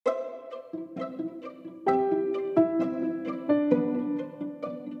And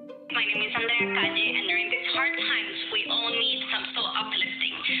during these hard times, we all need some soul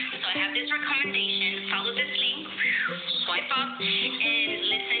uplifting. So I have this recommendation. Follow this link, swipe up, and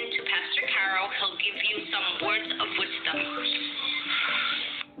listen to Pastor CARO. He'll give you some words of wisdom.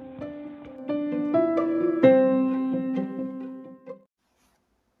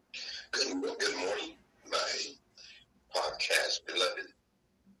 Good morning, my podcast beloved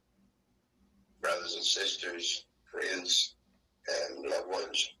brothers and sisters, friends, and loved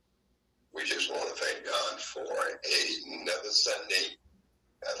ones. We just want to thank God for another Sunday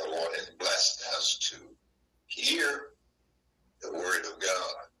that the Lord has blessed us to hear the Word of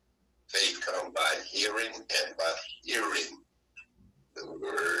God. Faith comes by hearing, and by hearing the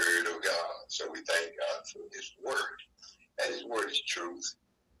Word of God. So we thank God for His Word, and His Word is truth.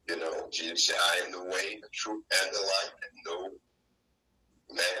 You know, Jesus said, I am the way, the truth, and the life, and no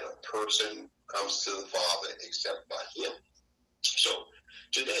man or person comes to the Father except by Him. So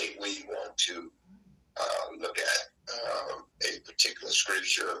today we want to look at a particular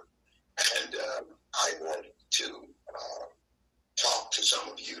scripture, and I wanted to talk to some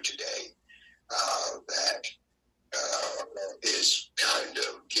of you today that is kind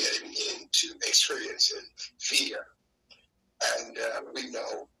of getting into experiencing fear. And we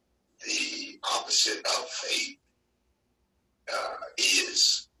know the opposite of faith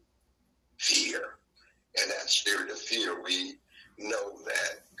is fear. And that spirit of fear, we know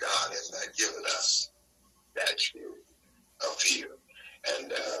that God has not given us that spirit of fear.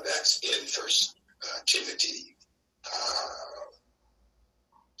 And that's in 1 Timothy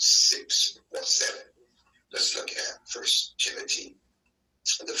 6 or 7. Let's look at 1 Timothy,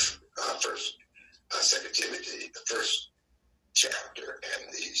 the 2 Timothy, the first chapter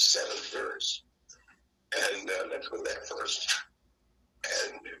and the 7th verse. And let's go there first.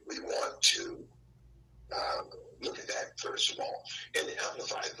 And we want to look at that first of all. In the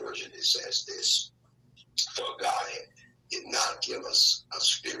Amplified Version, it says this: for God did not give us a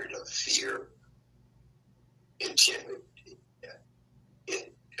spirit of fear, intimidation,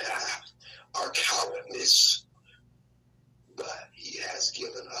 or cowardness, but He has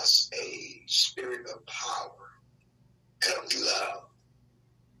given us a spirit of power and of love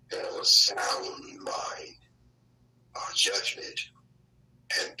and of a sound mind, our judgment,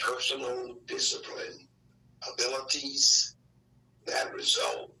 and personal discipline abilities that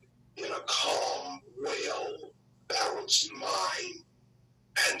result in a calm, well-balanced mind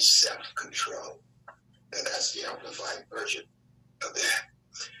and self-control. And that's the Amplified Version of that.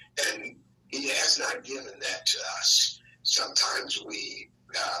 And He has not given that to us. Sometimes we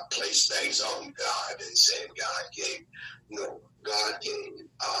place things on God and say God gave. No, God gave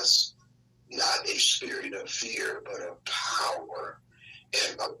us not a spirit of fear, but of power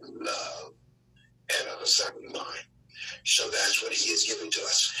and of love and of a sound mind. So that's what He has given to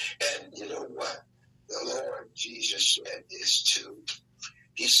us. And you know what? The Lord Jesus said this too.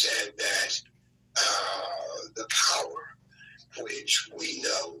 He said that the power which we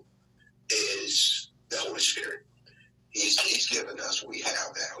know is the Holy Spirit. He's given us, we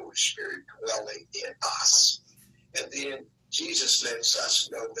have that Holy Spirit dwelling in us. And then Jesus lets us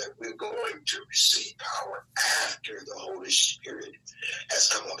know that we're going to receive power after the Holy Spirit has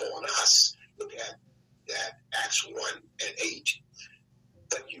come upon us. Look at that, Acts 1:8.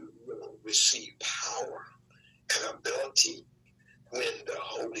 But you will receive power and ability when the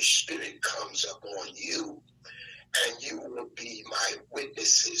Holy Spirit comes upon you, and you will be my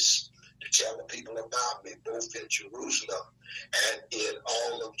witnesses to tell the people about me, both in Jerusalem and in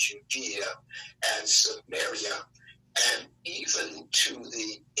all of Judea and Samaria, and even to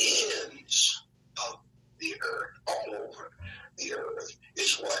the ends of the earth. All over the earth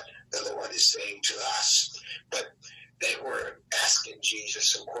is what the Lord is saying to us. But they were asking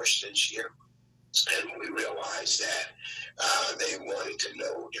Jesus some questions here, and we realized that they wanted to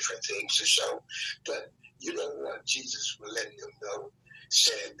know different things or so. But you know what Jesus was letting them know,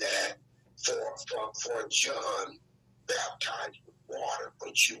 said that for John baptized with water,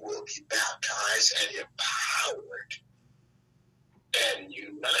 but you will be baptized and empowered and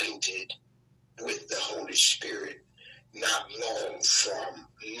united with the Holy Spirit not long from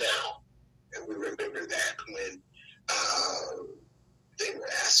now. And we remember that when they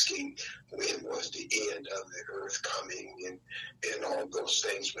were asking when was the end of the earth coming and all those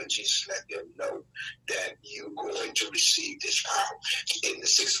things, when Jesus let them know that you're going to receive this power. In the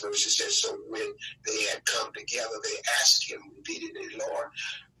 6th verse it says, so when they had come together, they asked Him repeatedly, Lord,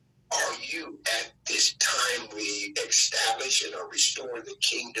 are you at this time re-establishing or restoring the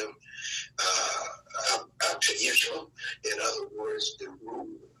kingdom to Israel? In other words, the rule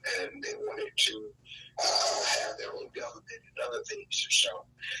and and they wanted to have their own government and other things. So,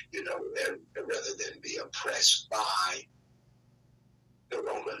 rather than be oppressed by the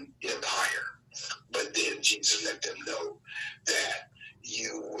Roman Empire. But then Jesus let them know that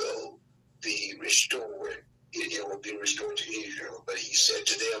you will be restored. It will be restored to Israel. But he said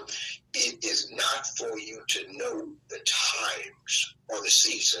to them, it is not for you to know the times or the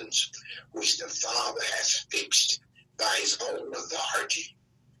seasons which the Father has fixed by his own authority.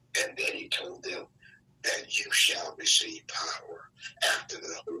 And then he told them that you shall receive power after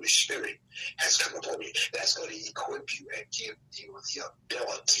the Holy Spirit has come upon you. That's going to equip you and give you the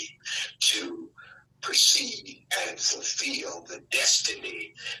ability to perceive and fulfill the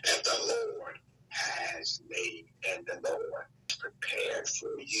destiny that the Lord has made and the Lord prepared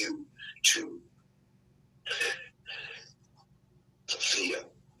for you to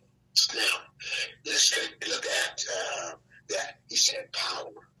fulfill. Now, let's look at that. He said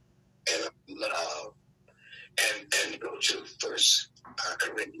power and love. And go to 1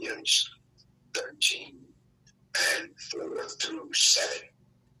 Corinthians 13 and 4 through 7.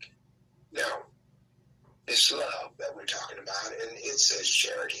 Now, this love that we're talking about, and it says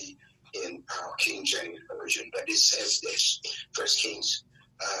charity in our King James Version, but it says this, 1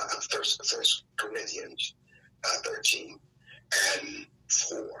 Corinthians 13 and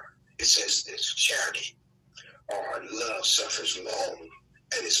 4. It says this, charity or love suffers long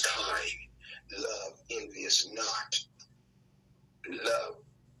and is kind. Love envious not. Love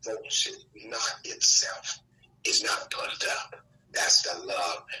boasteth not itself, is not puffed up. That's the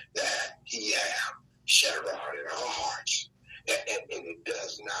love that he has shed around in our hearts. And it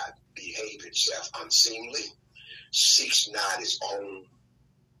does not behave itself unseemly, seeks not its own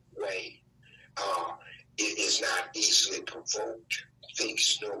way. It is not easily provoked,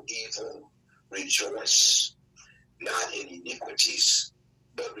 thinks no evil, rejoice not in iniquities,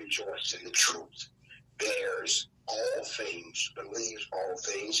 but rejoice in the truth, bears all things, believes all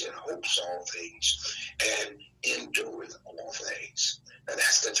things, and hopes all things, and endureth all things. And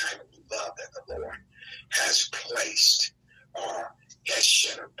that's the type of love that the Lord has placed or has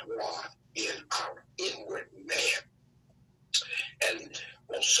shed abroad in our inward man. And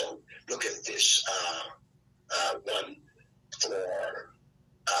also look at this one for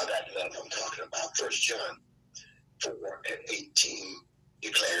that love I'm talking about. 1 John 4 and 18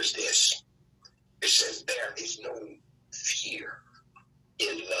 declares this. It says, there is no fear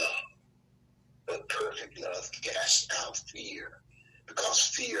in love, but perfect love casts out fear, because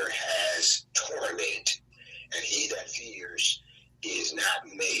fear has torment, and he that fears is not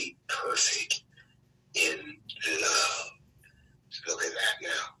made perfect in love. Look at that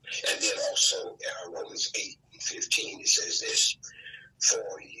now. And then also in Romans 8 and 15, it says this,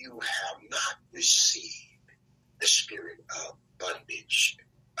 for you have not received the spirit of bondage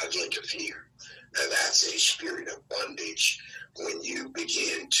again to fear. Now that's a spirit of bondage when you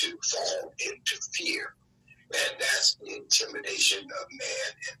begin to fall into fear. And that's the intimidation of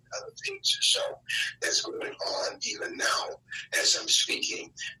man and other things. So that's going on even now as I'm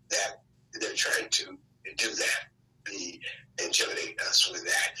speaking, that they're trying to do that, intimidate us with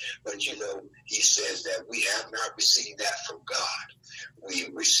that. But he says that we have not received that from God. We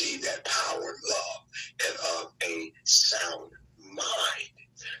received that power, love, and of a sound mind.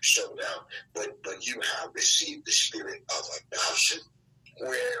 So now, but you have received the spirit of adoption,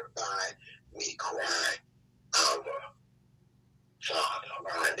 whereby we cry, our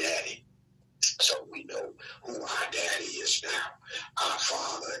Father, our Daddy. So we know who our Daddy is now. Our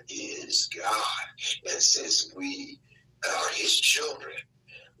Father is God. And since we are his children,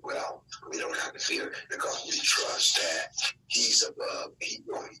 well, we don't have to fear, because we trust that he's above. He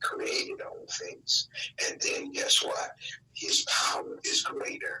created all things. And then guess what? His power is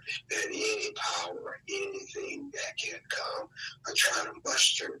greater than any power, anything that can come or try to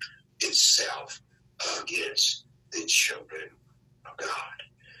muster itself against the children of God.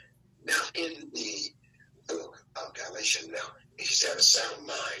 Now, in the book of Galatians, now, he said a sound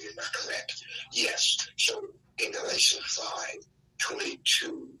mind, is not correct? Yes. So in Galatians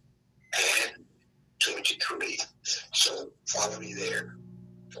 5:22 and 23. So follow me there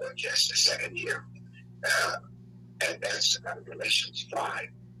for just a second here. And that's Galatians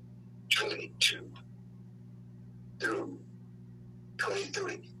 5:22 through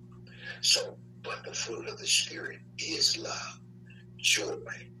 23. So, but the fruit of the Spirit is love,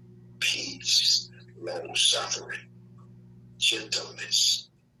 joy, peace, long-suffering, gentleness,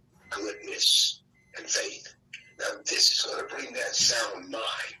 goodness, and faith. Now, this is going to bring that sound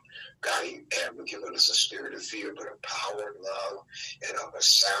mind. God ain't ever given us a spirit of fear, but of power, love, and of a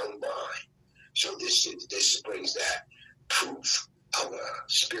sound mind. So this brings that proof of a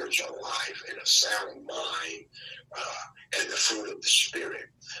spiritual life and a sound mind, and the fruit of the Spirit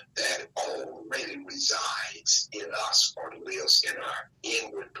that already resides in us or lives in our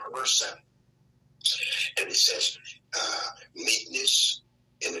inward person. And it says meekness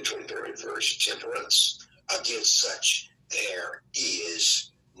in the 23rd verse, temperance. Against such there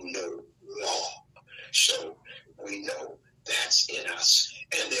is no law. So we know that's in us.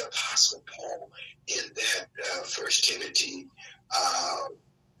 And the Apostle Paul in that 1 Timothy,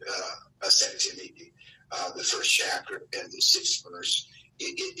 2 Timothy, the first chapter and the 6th verse,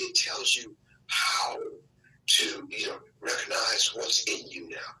 it tells you how to recognize what's in you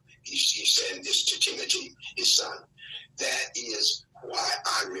now. He's saying this to Timothy, his son. That is why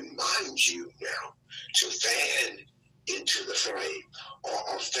I remind you now to fan into the flame,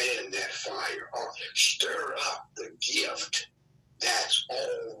 or fan that fire, or stir up the gift that's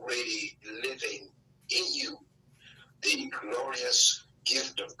already living in you, the glorious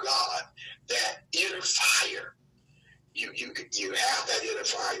gift of God, that inner fire. You have that inner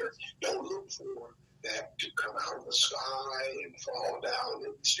fire. Don't look for that to come out of the sky and fall down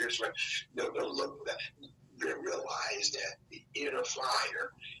in the spiritual. No, don't look for that. Realize that the inner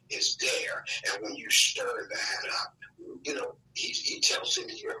fire is there, and when you stir that up, he tells him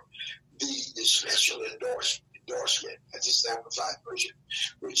here the special endorsement, as this amplified version,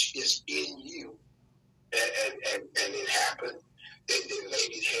 which is in you, and it happened. They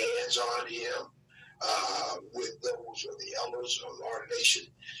laid hands on him with those of the elders of the ordination,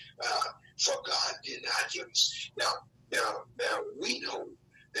 for God did not give us. Now we know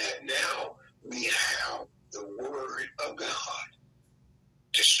that now we have the Word of God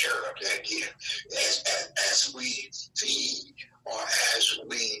to stir up that gift as we feed, or as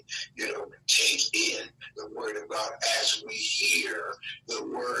we take in the Word of God, as we hear the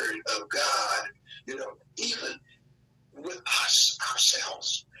Word of God, even with us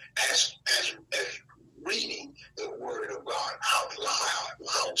ourselves, as reading the Word of God out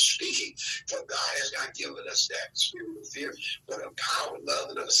loud speaking. For God has not given us that spirit of fear, but of power, love,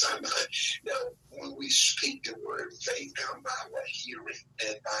 and of a sound mind. Now, when we speak the word, faith comes by what? Hearing,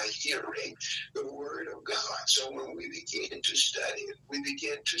 and by hearing the Word of God. So when we begin to study it, we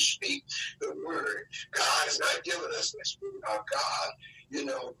begin to speak the Word. God has not given us that spirit of God,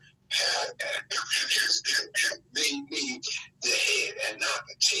 has made me the head and not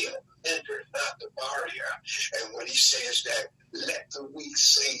the tail, lender, not the barrier. And when he says that, let the weak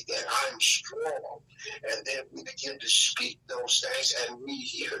say that I'm strong, and then we begin to speak those things and we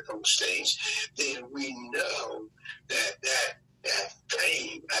hear those things, then we know that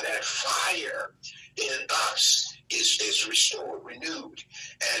flame and that fire in us is restored, renewed,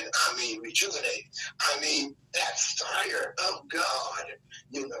 and rejuvenated. That fire of God,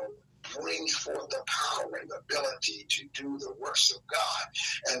 brings forth the power and the ability to do the works of God.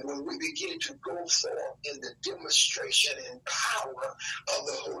 And when we begin to go forth in the demonstration and power of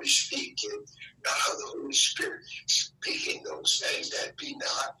the Holy Spirit, speaking those things that be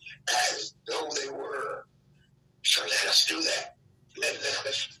not as though they were. So let us do that. Let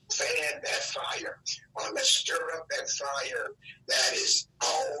us fan that fire, or let's stir up that fire that is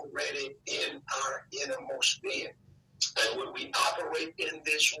already in our innermost being. And when we operate in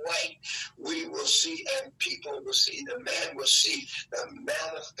this way, we will see, and people will see, the man will see the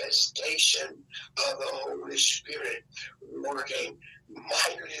manifestation of the Holy Spirit working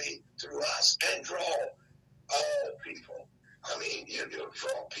mightily through us and draw all people. You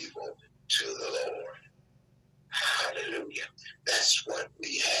draw people to the Lord. Hallelujah. That's what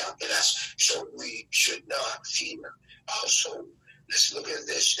we have in us. So we should not fear. Also, let's look at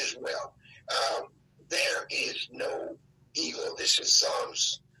this as well. There is no evil. This is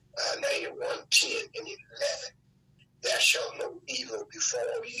Psalms 91:10 and 11. There shall no evil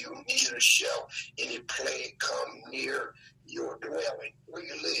befall you, neither shall any plague come near your dwelling, where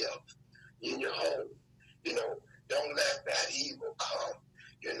you live, in your home. Don't let that evil come,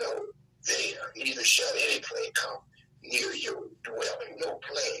 there. Neither shall any plague come near your dwelling. No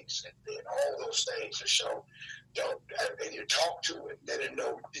plagues and all those things are so. And you talk to it, let it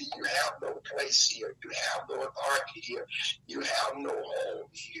know that you have no place here, you have no authority here, you have no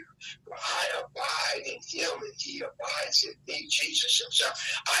home here. But I abide in him, and he abides in me, Jesus himself.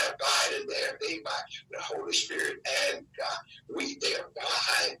 I abide in there, they by the Holy Spirit and God. They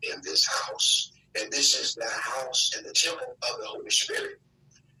abide in this house, and this is the house and the temple of the Holy Spirit.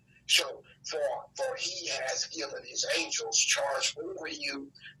 So, for he has given his angels charge over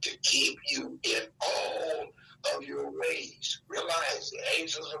you to keep you in all of your ways. Realize the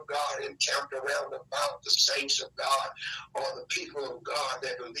angels of God encamped around about the saints of God, or the people of God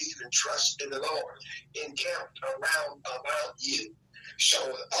that believe and trust in the Lord, encamped around about you. So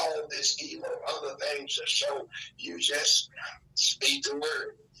all this evil, other things, so you just speak the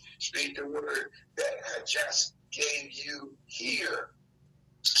word. Speak the word that I just gave you here.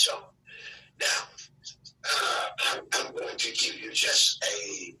 So now I'm going to give you just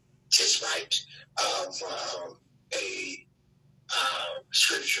a tidbit of a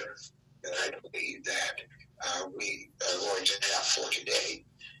scripture that I believe that we are going to have for today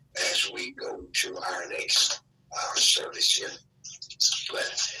as we go to our next service here.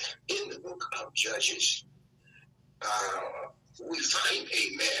 But in the book of Judges, we find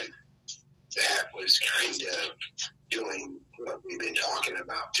a man that was kind of doing what we've been talking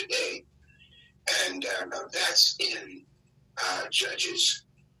about today. And that's in Judges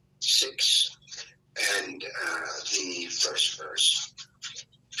 6 and the first verse.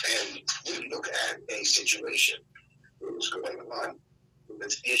 And we look at a situation that was going on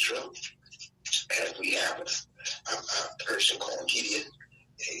with Israel. And we have a person called Gideon,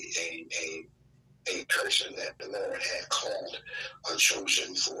 a person that the Lord had called or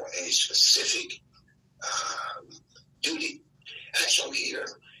chosen for a specific duty. And so here,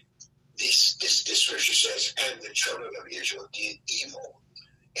 this scripture says, and the children of Israel did evil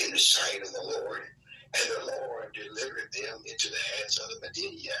in the sight of the Lord, and the Lord delivered them into the hands of the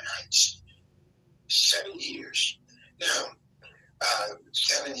Midianites 7 years. Now,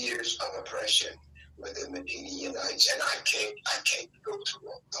 7 years of oppression with the Midianites, and I can't go through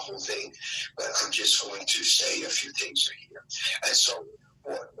the whole thing, but I'm just going to say a few things here. And so,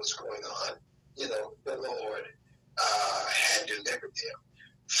 what was going on? You know, the Lord had delivered them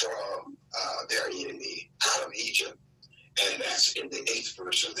from their enemy out of Egypt. And that's in the 8th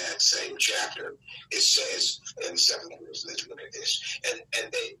verse of that same chapter. It says in the 7th verse, let's look at this. And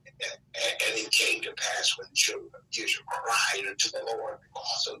it came to pass when the children of Israel cried unto the Lord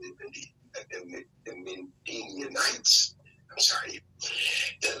because of the Midianites. I'm sorry.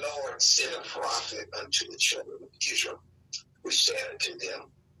 The Lord sent a prophet unto the children of Israel, which said unto them,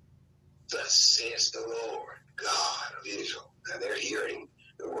 thus says the Lord God of Israel. Now they're hearing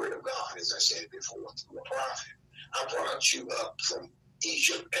the word of God, as I said before, through a prophet. I brought you up from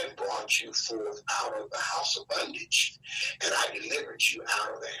Egypt and brought you forth out of the house of bondage. And I delivered you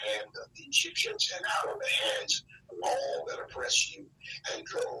out of the hand of the Egyptians and out of the hands of all that oppressed you, and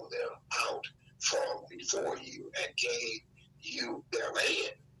drove them out from before you and gave you their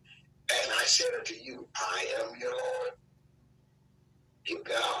land. And I said unto you, I am your Lord, your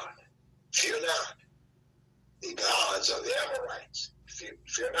God. Fear not the gods of the Amorites.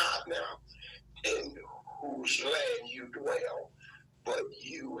 Fear not now, in whose land you dwell, but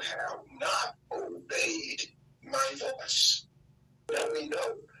you have not obeyed my voice. Now we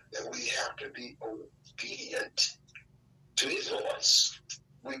know that we have to be obedient to his voice.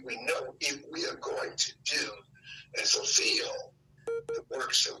 We know if we are going to do and fulfill the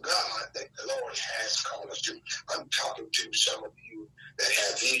works of God that the Lord has called us to. I'm talking to some of you that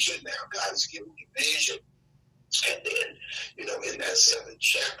have vision now. God has given you vision. And then, you know, in that 7th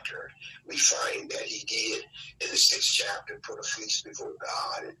chapter, we find that he did, in the 6th chapter, put a fleece before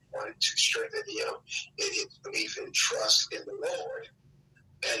God and wanted to strengthen him in his belief and trust in the Lord.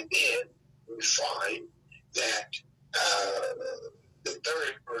 And then we find that the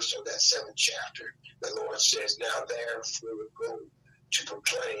 3rd verse of that 7th chapter, the Lord says, now therefore go to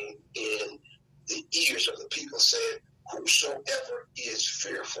proclaim in the ears of the people, saying, whosoever is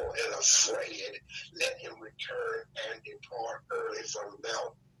fearful and afraid, let him return and depart early from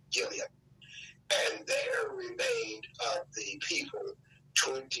Mount Gilead. And there remained of the people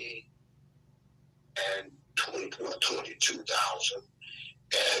 22,000,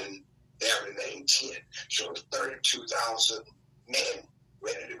 and there remained 10. So 32,000 men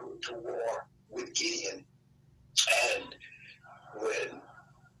ready to go to war with Gideon. And when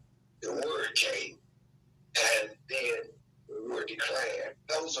the word came, and then the word declared,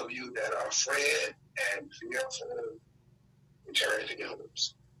 those of you that are afraid and fearful, return to your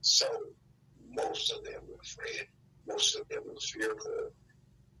homes. So most of them were afraid. Most of them were fearful.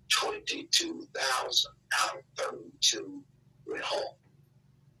 22,000 out of 32 went home.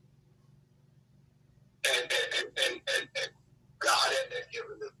 And God had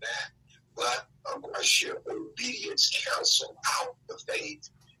given them that. But of course, your obedience canceled out the faith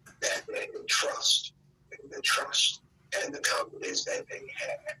that they could trust. The trust and the confidence that they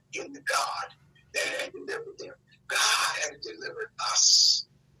had in the God that had delivered them. God had delivered us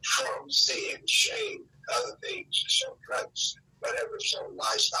from sin, shame, other things, so drugs, whatever, so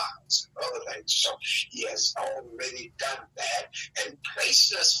lifestyles, other things. So he has already done that and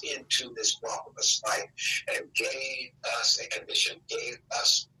placed us into this marvelous life and gave us a condition, gave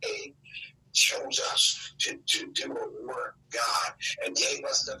us a chose us to do a work, God, and gave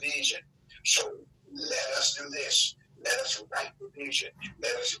us the vision. So let us do this. Let us write the vision.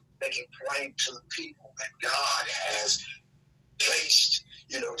 Let us make it plain to the people that God has placed,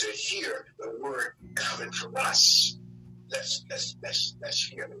 to hear the word coming from us. Let's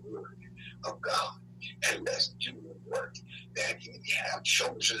hear the word of God, and let's do the work that He has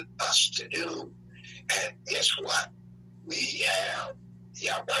chosen us to do. And guess what? We have. He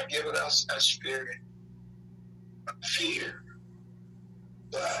has not given us a spirit of fear,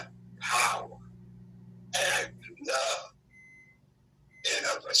 but power and love and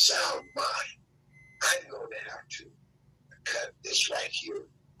of a sound mind. I'm going to have to cut this right here.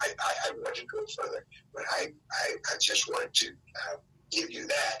 I want to go further, but I just want to give you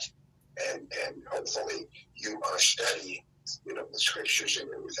that, and hopefully you are studying, the scriptures and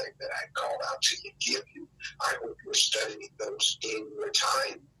everything that I call out to you, give you. I hope you're studying those in your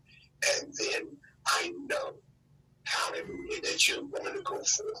time, and then I know, hallelujah, that you're going to go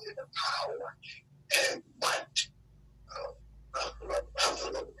forth in the power and might of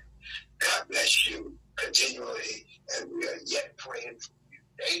the Lord. God bless you continually, and we are yet praying for you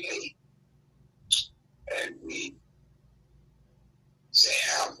daily. And we say,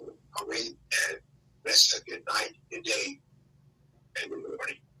 have